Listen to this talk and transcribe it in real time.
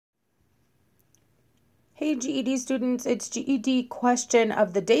Hey GED students, it's GED question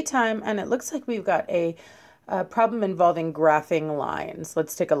of the daytime, and it looks like we've got a problem involving graphing lines.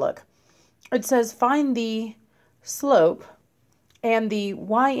 Let's take a look. It says find the slope and the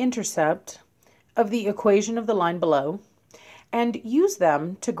y-intercept of the equation of the line below and use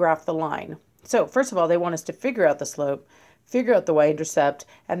them to graph the line. So first of all, they want us to figure out the slope, figure out the y-intercept,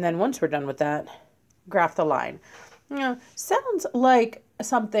 and then once we're done with that, graph the line. Sounds like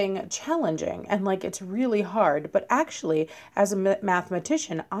something challenging and like it's really hard, but actually, as a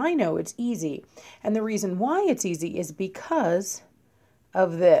mathematician, I know it's easy. And the reason why it's easy is because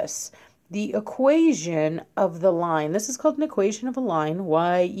of this. The equation of the line. This is called an equation of a line.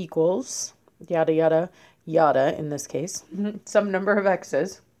 Y equals yada, yada, yada, in this case, some number of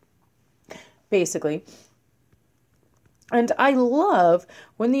x's, basically. And I love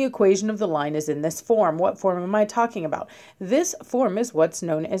when the equation of the line is in this form. What form am I talking about? This form is what's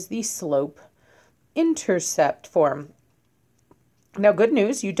known as the slope-intercept form. Now, good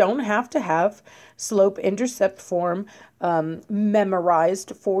news, you don't have to have slope-intercept form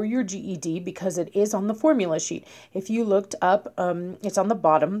memorized for your GED because it is on the formula sheet. If you looked up, it's on the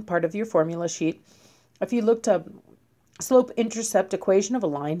bottom part of your formula sheet. If you looked up slope-intercept equation of a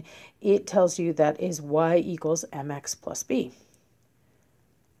line, it tells you that is y equals mx plus b.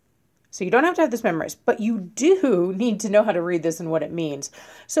 So you don't have to have this memorized, but you do need to know how to read this and what it means.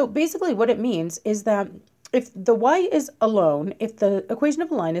 So basically what it means is that if the y is alone, if the equation of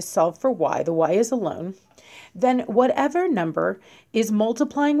a line is solved for y, the y is alone, then whatever number is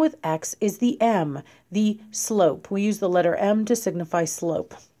multiplying with x is the m, the slope. We use the letter m to signify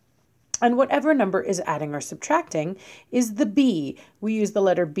slope. And whatever number is adding or subtracting is the b. We use the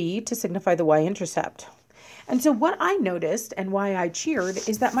letter b to signify the y-intercept. And so what I noticed and why I cheered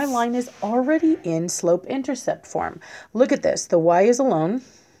is that my line is already in slope-intercept form. Look at this. The y is alone.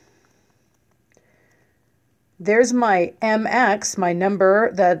 There's my mx, my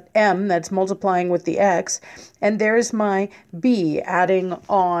number, that m that's multiplying with the x, and there's my b adding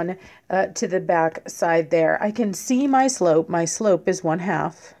on to the back side there. I can see my slope. My slope is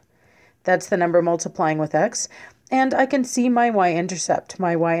 1/2. That's the number multiplying with x. And I can see my y-intercept.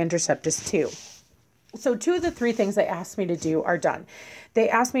 My y-intercept is 2. So 2 of the 3 things they asked me to do are done. They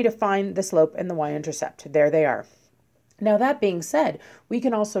asked me to find the slope and the y-intercept. There they are. Now, that being said, we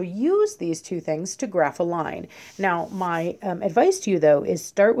can also use these 2 things to graph a line. Now, my advice to you, though, is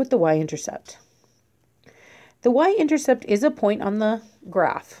start with the y-intercept. The y-intercept is a point on the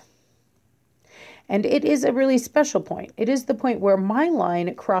graph. And it is a really special point. It is the point where my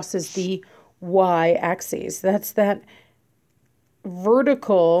line crosses the y-axis. That's that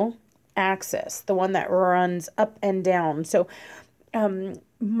vertical axis, the one that runs up and down. So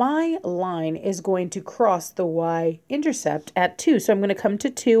my line is going to cross the y-intercept at 2. So I'm going to come to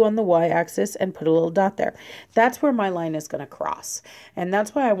 2 on the y-axis and put a little dot there. That's where my line is going to cross. And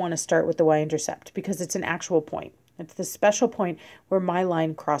that's why I want to start with the y-intercept, because it's an actual point. It's the special point where my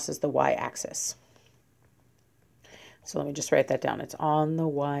line crosses the y-axis. So let me just write that down. It's on the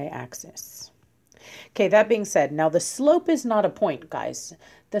y-axis. Okay, that being said, now the slope is not a point, guys.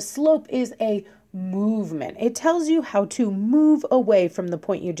 The slope is a movement. It tells you how to move away from the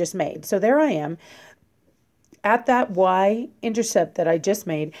point you just made. So there I am at that y-intercept that I just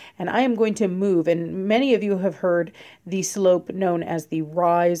made, and I am going to move. And many of you have heard the slope known as the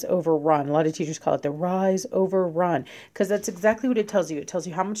rise over run. A lot of teachers call it the rise over run, because that's exactly what it tells you. It tells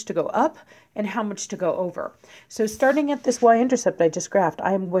you how much to go up and how much to go over. So starting at this y-intercept I just graphed,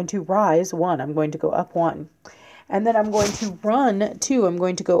 I am going to rise 1. I'm going to go up 1. And then I'm going to run 2. I'm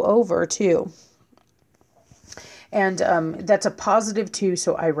going to go over 2. And that's a positive 2,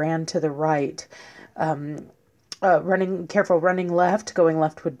 so I ran to the right. Running left, going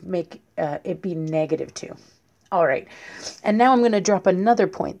left would make it be -2. All right. And now I'm going to drop another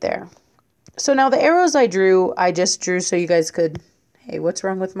point there. So now the arrows I just drew so you guys could, hey, what's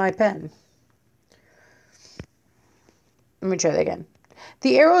wrong with my pen? Let me try that again.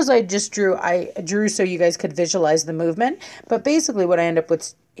 The arrows I just drew, I drew so you guys could visualize the movement. But basically what I end up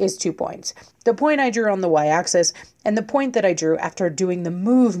with is 2 points. The point I drew on the y-axis and the point that I drew after doing the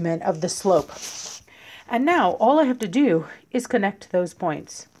movement of the slope. And now all I have to do is connect those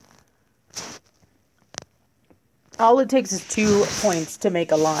points. All it takes is 2 points to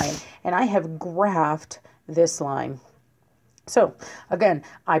make a line, and I have graphed this line. So again,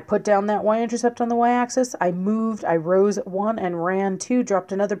 I put down that y-intercept on the y-axis, I moved, I rose 1 and ran 2,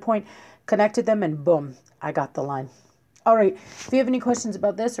 dropped another point, connected them, and boom, I got the line. All right, if you have any questions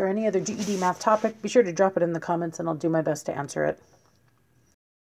about this or any other GED math topic, be sure to drop it in the comments and I'll do my best to answer it.